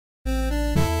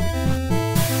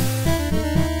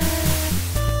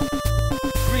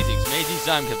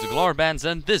I'm Captain Glory Bands,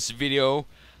 and this video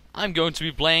I'm going to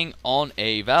be playing on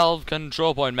a Valve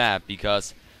control point map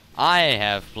because I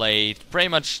have played pretty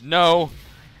much no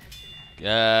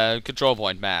control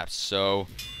point maps, so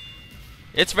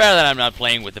it's fair that I'm not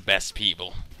playing with the best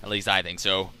people. At least I think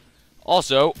so.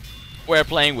 Also, we're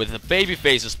playing with the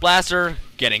Babyface's Blaster,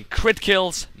 getting crit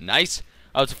kills, nice,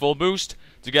 up to full boost,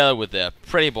 together with the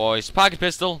Pretty Boy's Pocket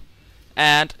Pistol,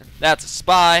 and that's a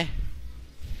Spy.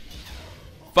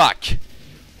 Fuck.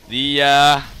 The,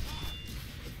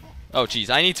 oh, jeez,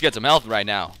 I need to get some health right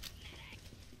now.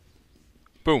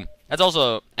 Boom. That's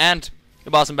also, and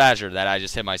the Boston Badger that I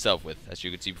just hit myself with, as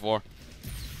you could see before.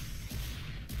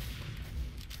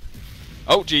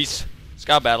 Oh, jeez.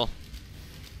 Scout battle.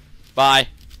 Bye.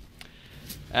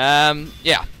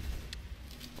 Yeah.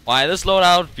 Why this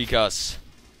loadout? Because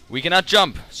we cannot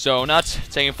jump, so not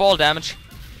taking fall damage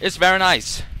is very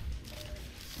nice.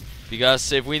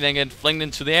 Because if we then get flinged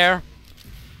into the air,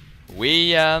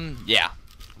 we, yeah,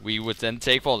 we would then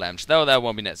take fall damage, though that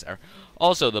won't be necessary.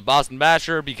 Also, the Boston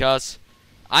Badger, because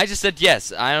I just said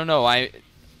yes. I don't know,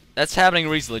 that's happening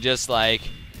recently, just like,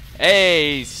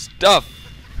 hey, stuff.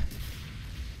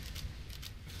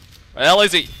 Where the hell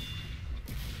is he?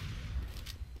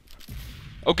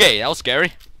 Okay, that was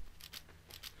scary.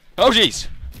 Oh, jeez.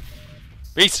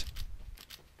 Peace.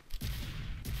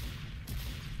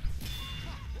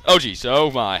 Oh, jeez. Oh,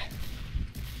 my.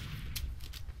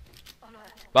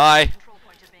 Bye.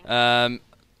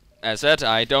 As said,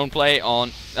 I don't play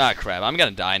on... Ah, crap. I'm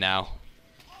gonna die now.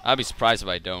 I'll be surprised if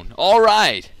I don't.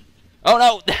 Alright. Oh,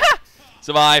 no.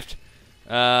 Survived.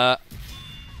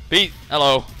 Pete.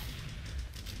 Hello.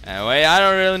 Anyway, I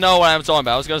don't really know what I'm talking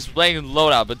about. I was going to play the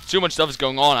loadout, but too much stuff is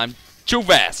going on. I'm too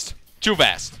fast. Too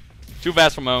fast. Too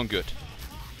fast for my own good.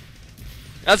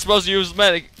 Not supposed to use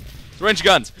syringe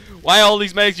guns. Why all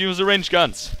these medics use syringe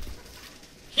guns?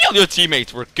 Heal your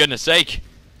teammates, for goodness sake.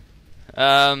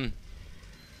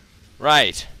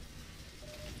 Right.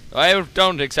 I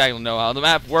don't exactly know how the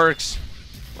map works,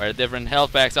 where the different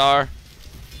health packs are.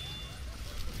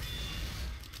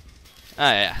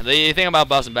 Ah, yeah. The thing about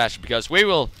Boston Badger, because we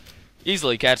will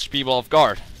easily catch people off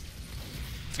guard. I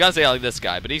was gonna say like this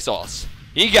guy, but he saw us.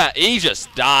 He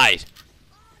just died.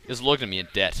 Just looked at me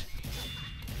and dead.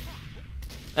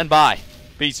 And bye.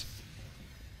 Peace.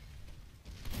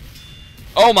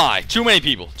 Oh my, too many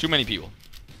people. Too many people.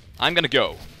 I'm gonna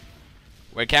go.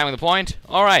 We're capping the point?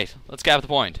 Alright, let's cap the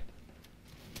point.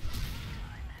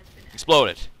 Explode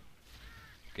it.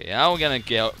 Okay, how are we gonna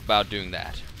go about doing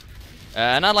that?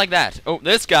 Not like that. Oh,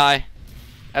 this guy.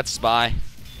 That's a spy.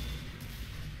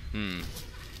 I'm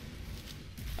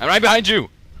right behind you.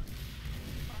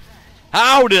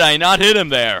 How did I not hit him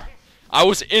there? I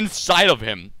was inside of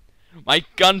him. My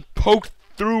gun poked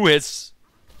through his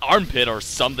armpit or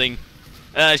something,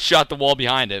 and I shot the wall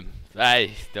behind him.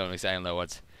 I don't exactly know why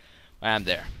I'm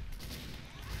there.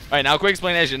 Alright, now quick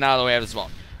explanation now that we have this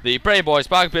one. The Pretty Boy's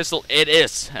Pocket Pistol, it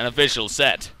is an official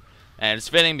set. And it's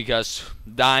fitting because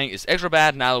dying is extra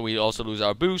bad now that we also lose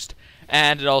our boost,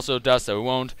 and it also does that we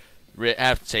won't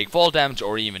have to take fall damage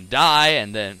or even die,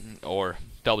 and then or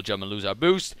double jump and lose our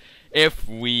boost if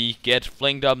we get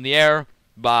flinged up in the air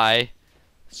by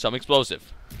some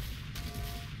explosive.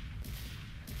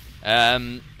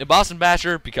 The Boston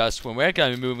Badger, because when we're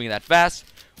gonna be moving that fast,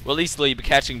 we'll easily be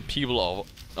catching people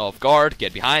off guard,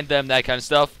 get behind them, that kind of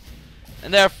stuff,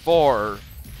 and therefore,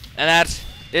 and that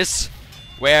is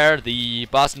where the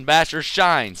Boston Badger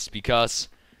shines, because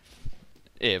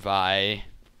if I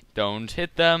don't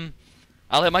hit them,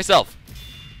 I'll hit myself.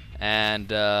 And,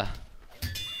 like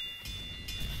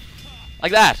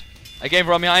that. I came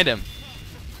from behind him.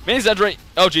 Mini sentry.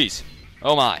 Oh, jeez.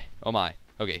 Oh, my. Oh, my.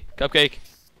 Okay, cupcake.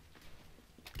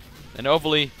 And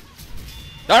hopefully...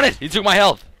 Darn it! He took my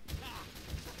health.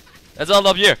 That's all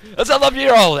up here. That's all up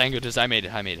here. Oh, thank goodness. I made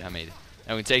it. I made it. I made it.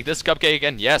 And we can take this cupcake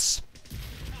again. Yes.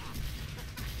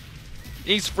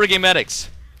 These friggin' medics.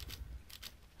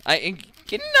 I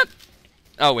cannot.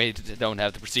 Oh wait, don't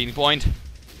have the proceeding point.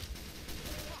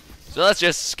 So let's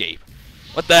just escape.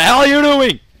 What the hell are you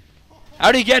doing?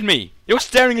 How did he get me? He was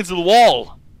staring into the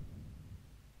wall.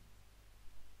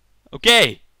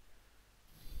 Okay.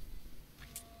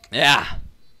 Yeah.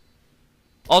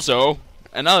 Also,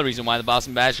 another reason why the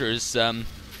Boston Badger is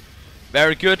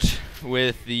very good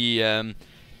with the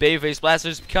Babyface Blaster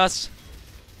is because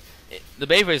the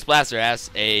Babyface Blaster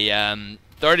has a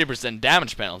 30%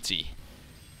 damage penalty.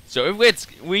 So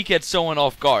if we get someone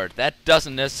off guard, that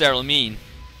doesn't necessarily mean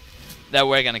that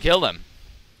we're gonna kill them.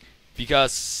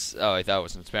 Because... oh, I thought it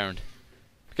was transparent.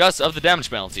 Because of the damage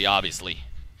penalty, obviously.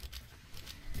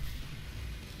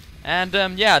 And,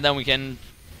 yeah, then we can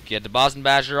get the Boston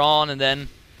Basher on and then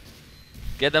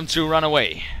get them to run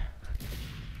away.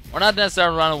 Or not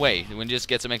necessarily run away, we can just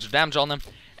get some extra damage on them.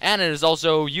 And it is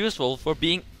also useful for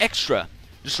being extra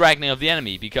distracting of the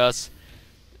enemy, because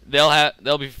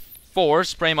they'll be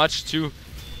forced pretty much to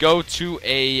go to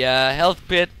a health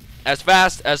pit as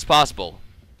fast as possible.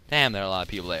 Damn, there are a lot of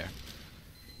people there.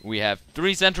 We have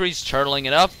 3 sentries turtling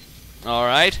it up.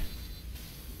 Alright.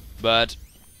 But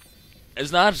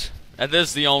it's not that this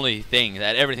is the only thing,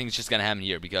 that everything's just gonna happen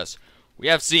here, because we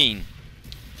have seen...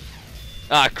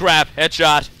 Ah, crap,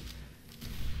 headshot.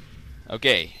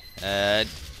 Okay,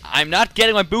 I'm not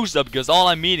getting my boost up because all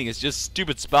I'm meeting is just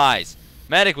stupid spies.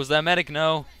 Medic, was that medic?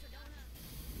 No.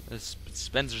 There's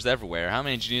Spencers everywhere. How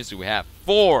many engineers do we have?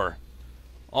 4!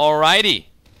 Alrighty.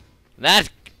 That...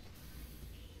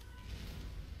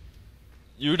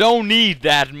 You don't need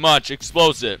that many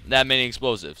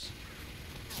explosives.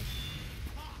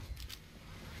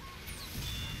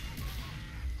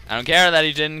 I don't care that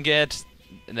he didn't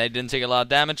take a lot of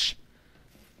damage.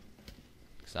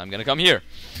 So I'm gonna come here.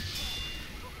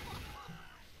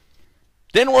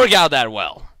 Didn't work out that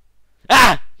well.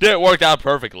 Ah! It worked out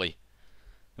perfectly.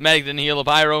 The medic didn't heal the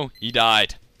pyro. He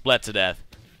died. Bled to death.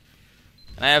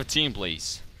 And I have team,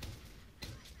 please.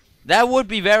 That would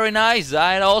be very nice,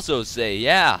 I'd also say,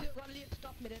 yeah.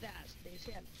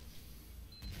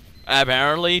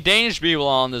 Apparently Danish people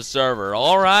on this server.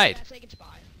 Alright.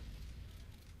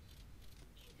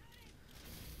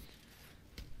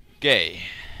 Okay.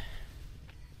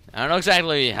 I don't know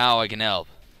exactly how I can help.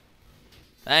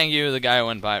 Thank you, the guy who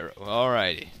went pyro.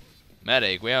 Alrighty.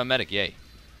 Medic. We have a medic, yay.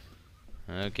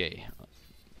 Okay.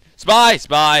 Spy!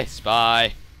 Spy!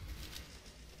 Spy!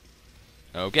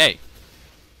 Okay.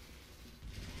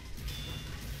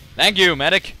 Thank you,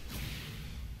 medic.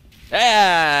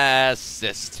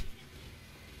 Assist.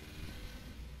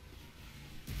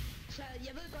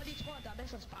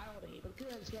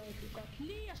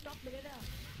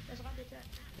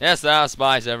 Yes, there are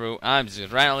spies everywhere. I'm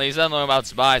just randomly saying something about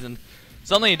spies, and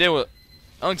something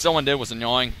someone did was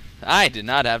annoying. I did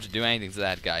not have to do anything to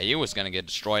that guy. He was gonna get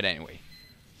destroyed anyway.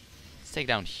 Let's take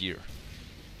down here.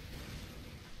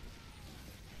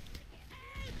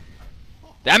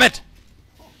 Damn it!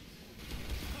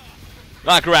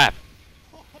 Ah, crap.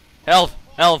 Health,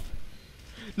 health.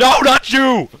 No, not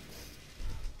you!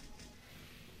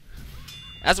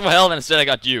 That's for health, and instead I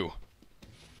got you.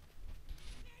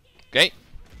 Okay.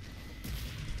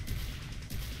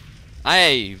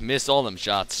 I missed all them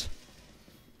shots.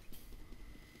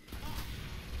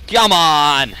 Come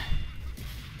on!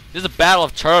 This is a battle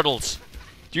of turtles.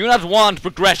 Do you not want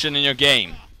progression in your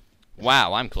game?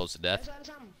 Wow, I'm close to death.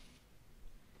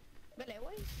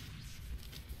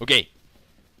 Okay.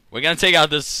 We're gonna take out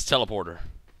this teleporter.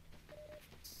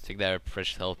 Take their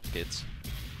precious health kits.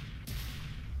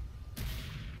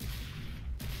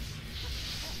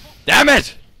 Damn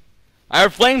it! I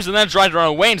heard flames and then tried to run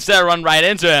away, instead I run right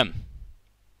into him.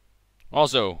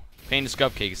 Also, Painless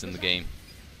Cupcakes in the game.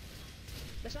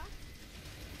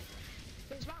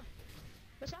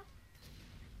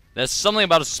 There's something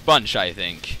about a sponge, I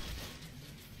think.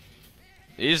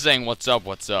 He's saying, what's up,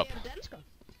 what's up?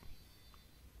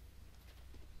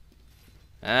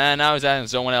 And now he's asking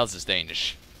someone else is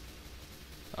Danish.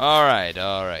 Alright,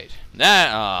 alright.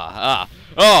 No,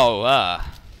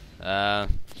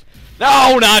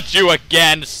 not you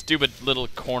again, stupid little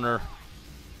corner.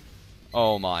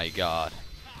 Oh my god.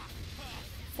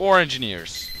 4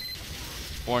 engineers.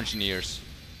 4 engineers.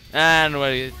 And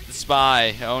the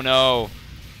spy. Oh no.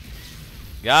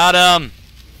 Got him.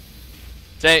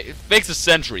 Fix a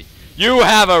sentry. You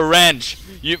have a wrench.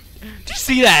 Did you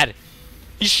see that?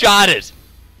 He shot it.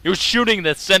 He was shooting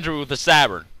the sentry with the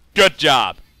saber. Good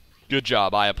job. Good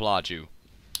job. I applaud you.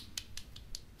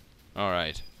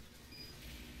 Alright.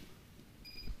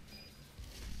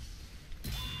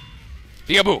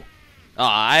 Peekaboo. Oh,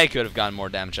 I could have gotten more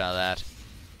damage out of that.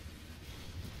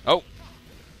 Oh.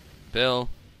 Bill.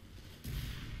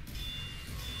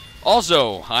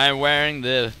 Also, I am wearing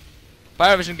the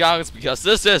Pyrovision goggles because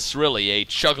this is really a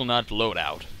Chucklenut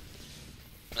loadout.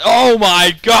 Oh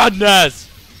my goodness!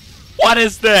 What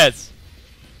is this?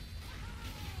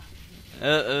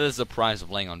 This is the price of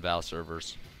playing on Valve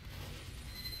servers.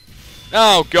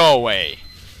 Oh, go away.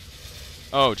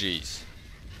 Oh, jeez.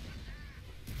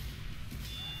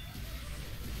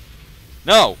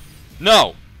 No!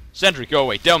 No! Sentry, go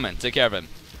away. Delman, take care of him.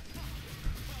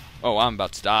 Oh, I'm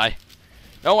about to die.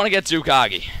 Don't want to get too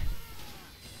cocky.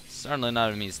 Certainly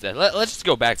not means death. Let's just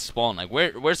go back to spawn. Like,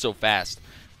 we're so fast.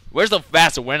 We're so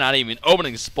fast that we're not even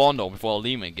opening the spawn door before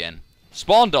leaving again.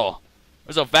 Spawn door!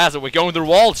 We're so fast that we're going through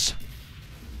walls!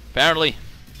 Apparently.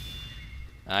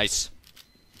 Nice.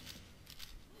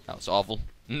 That was awful.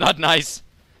 Not nice.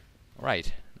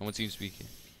 Alright. No one seems to be...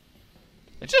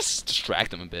 Let's just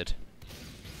distract them a bit.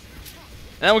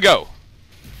 And then we go.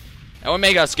 And we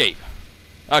make our escape.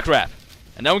 Oh crap.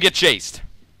 And then we get chased.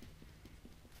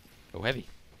 Go heavy.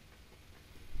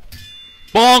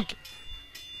 Bonk!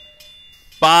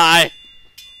 Bye!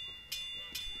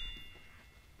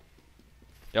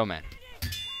 Yo, man.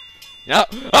 Yeah.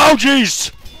 Oh,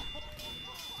 jeez!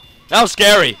 That was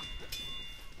scary.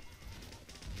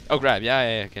 Oh, crap.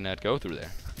 Yeah, I cannot go through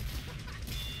there.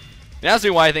 That's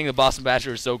why I think the Boston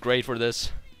Badger is so great for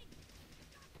this.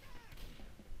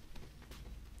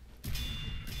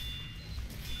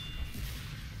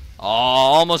 Oh,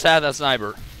 almost had that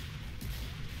sniper.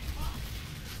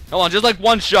 Come on, just like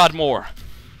one shot more.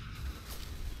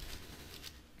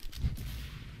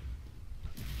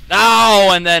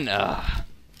 No, and then, what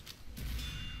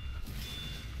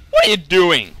are you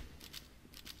doing?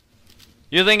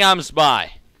 You think I'm a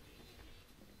spy?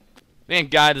 You think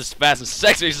a guy that's fast and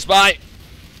sexy is a spy?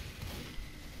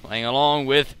 Playing along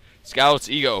with Scout's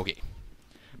ego. Okay.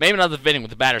 Maybe another fitting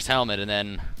with the batter's helmet and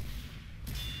then...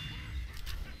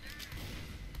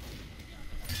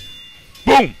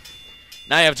 Boom!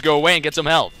 Now you have to go away and get some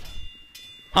health.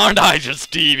 Aren't I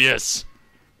just devious?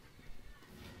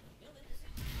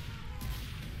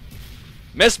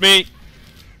 Miss me!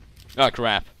 Oh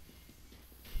crap.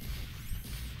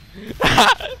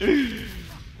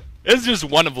 It's just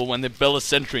wonderful when they build a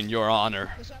sentry in your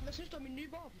honor.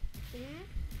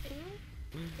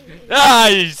 Ah,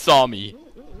 he saw me.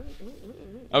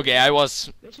 Okay, I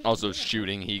was also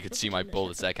shooting. He could see my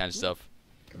bullets, that kind of stuff.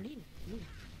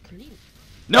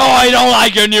 No, I don't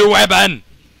like your new weapon!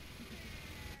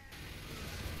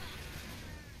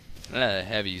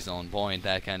 Heavy's on point,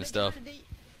 that kind of stuff.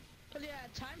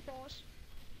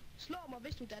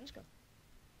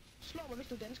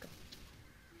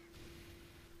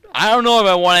 I don't know if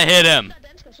I want to hit him.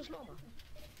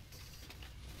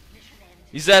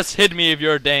 He says, "Hit me if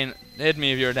you're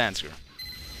a dancer."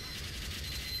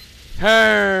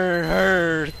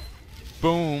 Her,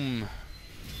 boom.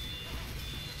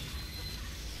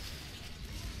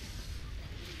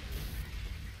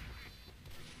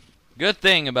 Good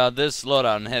thing about this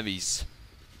loadout in heavies.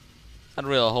 Not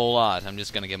really a whole lot. I'm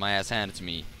just gonna get my ass handed to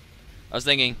me. I was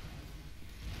thinking,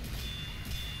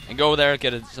 and go there,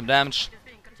 get some damage.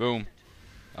 Boom.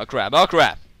 Oh crap! Oh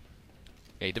crap!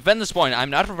 Okay, defend this point. I'm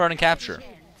not reverting capture.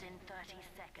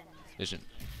 Vision.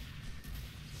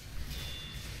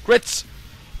 Crits.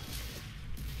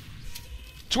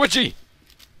 Twitchy.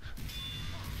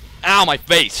 Ow, my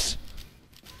face.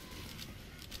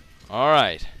 All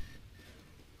right.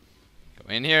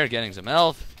 Go in here, getting some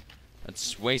health.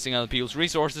 That's wasting other people's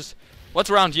resources. What's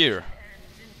around here?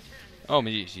 Oh,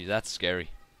 geez, that's scary.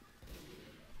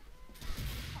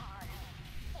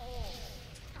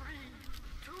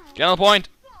 Get on the point.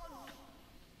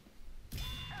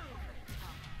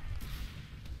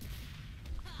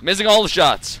 Missing all the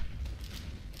shots.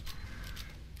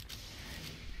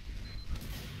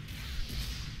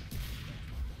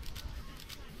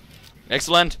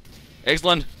 Excellent.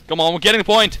 Excellent. Come on, we're getting the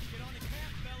point.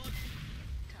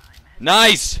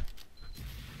 Nice.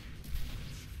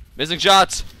 Missing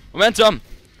shots. Momentum.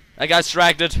 That guy's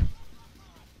distracted.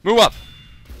 Move up.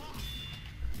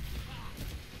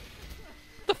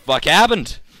 What the fuck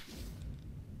happened?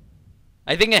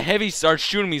 I think a heavy starts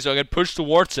shooting me so I get pushed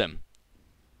towards him.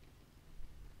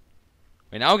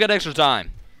 Wait, now we got extra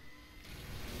time.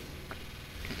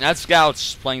 That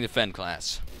scout's playing defend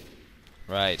class.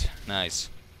 Right, nice.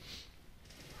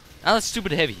 Now that's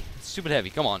stupid heavy. Stupid heavy.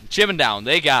 Come on, chipping down.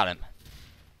 They got him.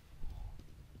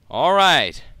 All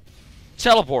right.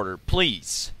 Teleporter,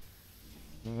 please.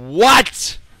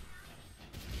 What?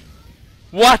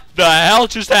 What the hell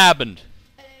just happened?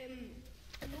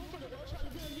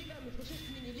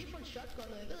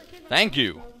 Thank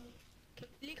you.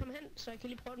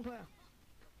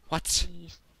 What?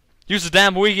 Use the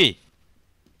damn wiki.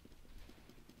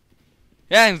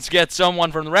 Yeah, let's get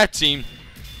someone from the red team.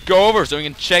 Go over so we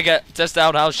can test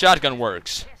out how shotgun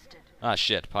works. Ah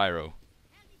shit, pyro.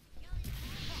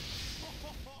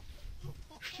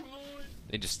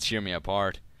 They just tear me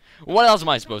apart. What else am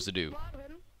I supposed to do?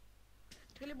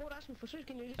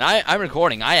 I'm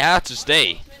recording. I have to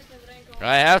stay.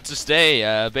 I have to stay,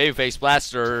 babyface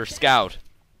blaster scout.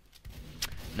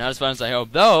 Not as fun as I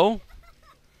hope, though.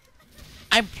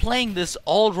 I'm playing this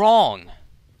all wrong.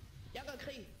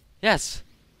 Yes,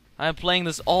 I'm playing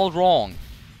this all wrong.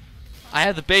 I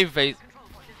have the babyface.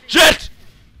 Shit!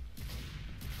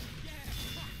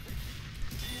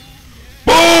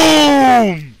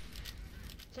 Boom!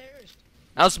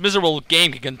 How this miserable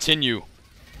game can continue.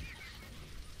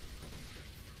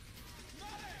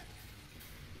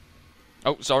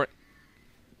 Oh, sorry.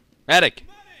 Medic.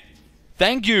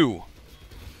 Thank you.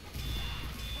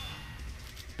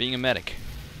 Being a medic.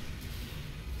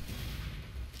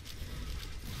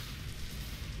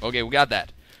 Okay, we got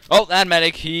that. Oh, that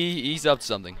medic, he's up to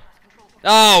something.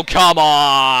 Oh, come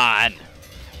on!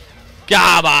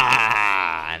 Come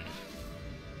on!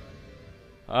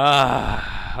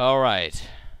 Alright.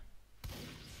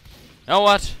 You know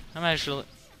what? I'm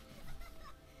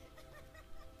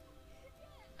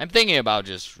thinking about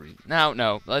just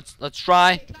no, let's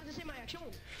try.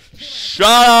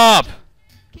 Shut up!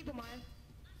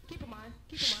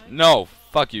 No,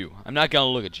 fuck you. I'm not gonna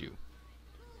look at you.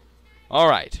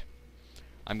 Alright.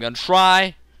 I'm gonna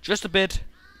try just a bit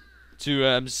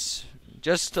to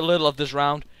just a little of this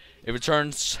round. If it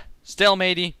turns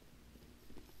stalematey,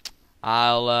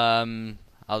 I'll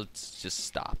just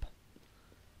stop.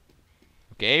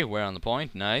 Okay, we're on the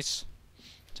point. Nice.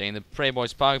 Taking the Prey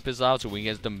Boy's pocket pistol out so we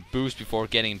can get them boost before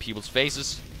getting in people's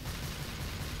faces.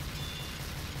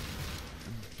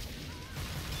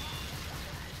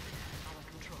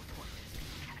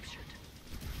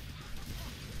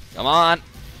 Come on.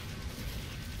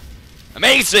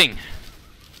 Amazing!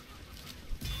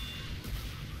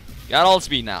 Got all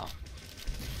speed now.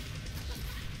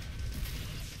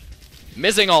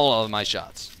 Missing all of my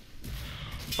shots.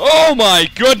 Oh my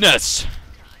goodness!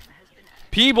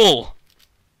 People!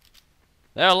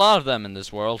 There are a lot of them in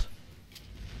this world.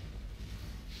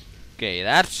 Okay,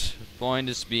 that point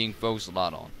is being focused a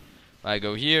lot on. If I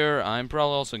go here, I'm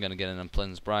probably also gonna get an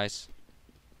unpleasant surprise.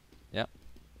 Yep.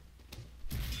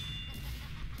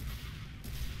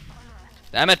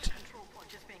 Damn it!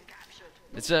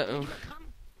 It's a...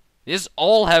 These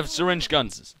all have syringe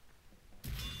guns.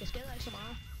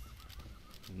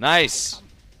 Nice!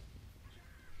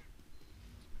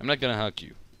 I'm not gonna hug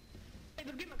you.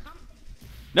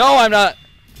 No, I'm not!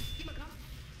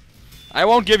 I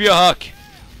won't give you a hug.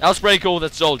 That was pretty cool,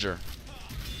 that soldier.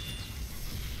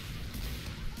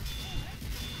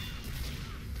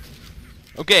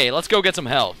 Okay, let's go get some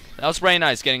help. That was pretty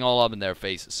nice, getting all up in their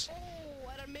faces.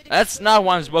 That's not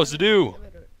what I'm supposed to do.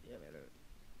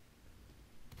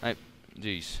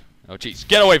 Jeez. Oh, jeez.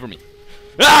 Get away from me.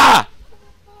 Ah!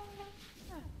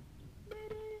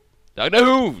 Dr.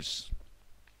 Who's.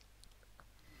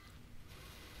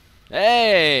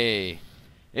 Hey!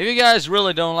 If you guys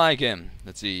really don't like him,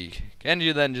 let's see. Can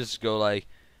you then just go like,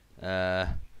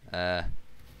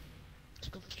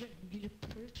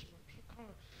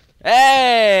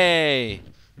 Hey!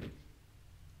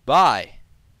 Bye.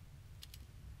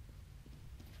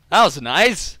 That was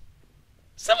nice.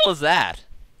 Simple as that.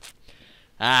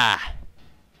 Ah.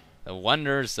 The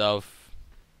wonders of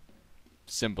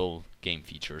simple game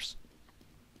features.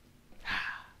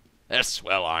 They're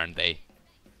swell, aren't they?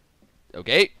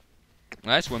 Okay.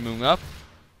 Nice, we're moving up.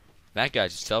 That guy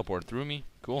just teleported through me.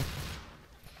 Cool.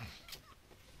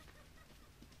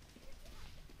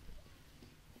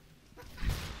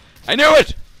 I knew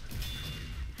it!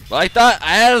 Well, I thought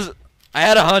I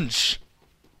had a hunch.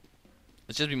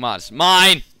 Let's just be modest.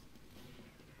 Mine!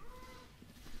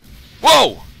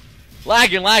 Whoa!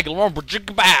 Lagging,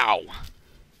 bow.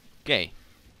 Okay.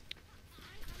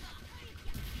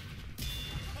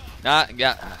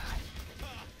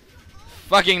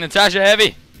 Fucking Natasha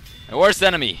Heavy. My worst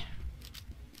enemy.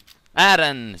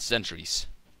 And sentries.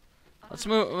 Let's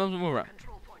move around.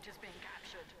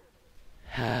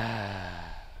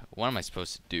 What am I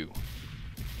supposed to do?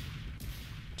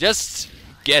 Just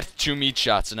get 2 meat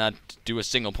shots and not do a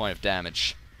single point of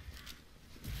damage.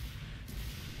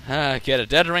 Get a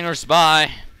dead ringer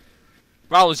spy.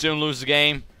 Probably soon lose the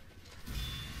game.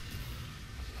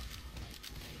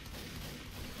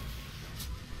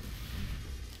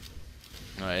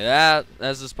 Alright,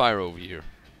 that's the Spyro over here.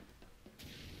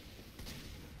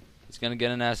 He's gonna get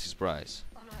a nasty surprise.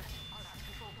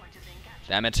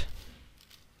 Damn it.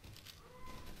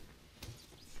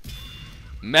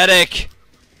 Medic!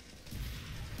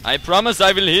 I promise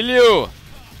I will heal you!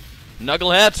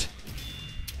 Knucklehead!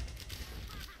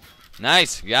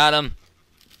 Nice, got him.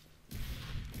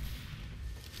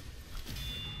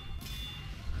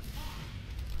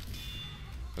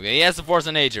 Okay, he has the force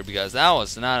of nature because that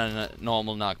was not a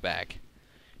normal knockback.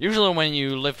 Usually when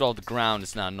you lift off the ground,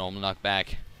 it's not a normal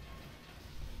knockback.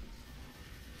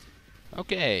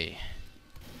 Okay.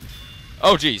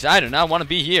 Oh jeez, I do not want to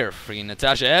be here, freaking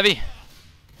Natasha Heavy.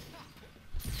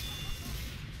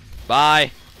 Bye.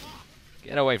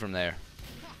 Get away from there.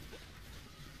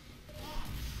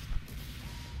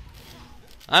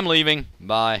 I'm leaving.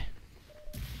 Bye.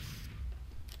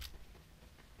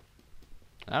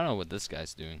 I don't know what this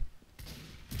guy's doing.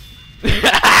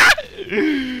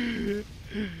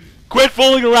 Quit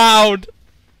fooling around!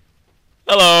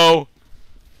 Hello!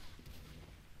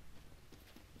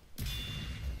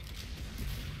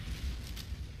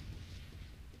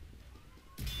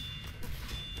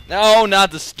 No,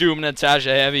 not the stupid Natasha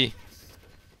Heavy.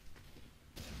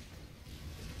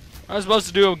 What am I supposed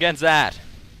to do against that?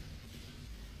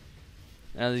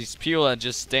 Now these people that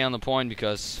just stay on the point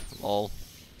because, well,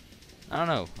 I don't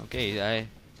know. Okay,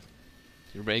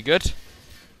 you're very good.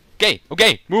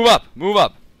 Okay, move up, move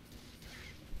up.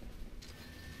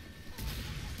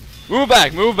 Move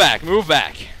back, move back, move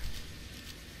back.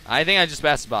 I think I just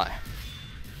passed by.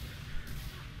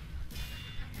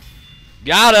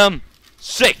 Got him!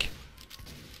 Sick!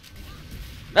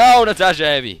 No, Natasha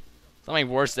Heavy. It's not my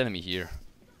worst enemy here.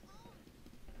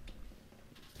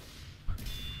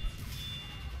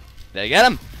 Did I get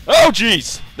him? Oh,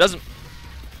 jeez! Doesn't...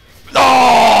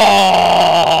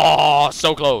 Oh!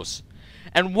 So close.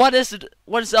 And what is it?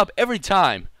 What is up every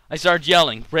time I start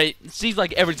yelling? Right? It seems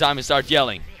like every time I start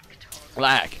yelling.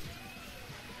 Lag.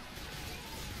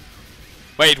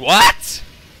 Wait, what?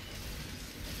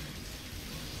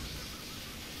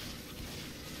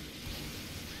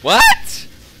 What?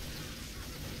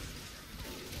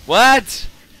 What?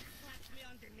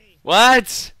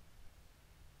 What?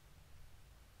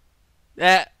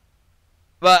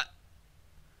 But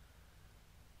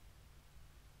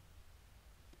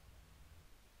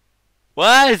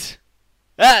what?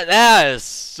 That is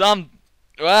some.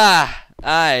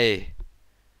 I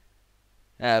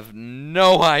have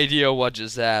no idea what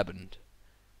just happened.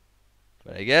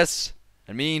 But I guess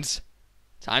it means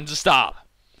time to stop.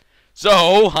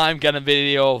 So I'm gonna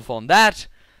video on that.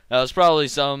 That was probably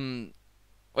some.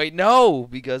 Wait, no,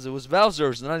 because it was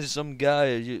Bowser's, not just some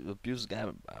guy who abused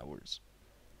gamma powers.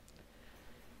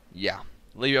 Yeah.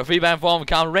 Leave your feedback, follow, and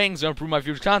comment, ratings to improve my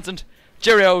future content.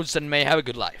 Cheerios, and may have a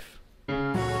good life.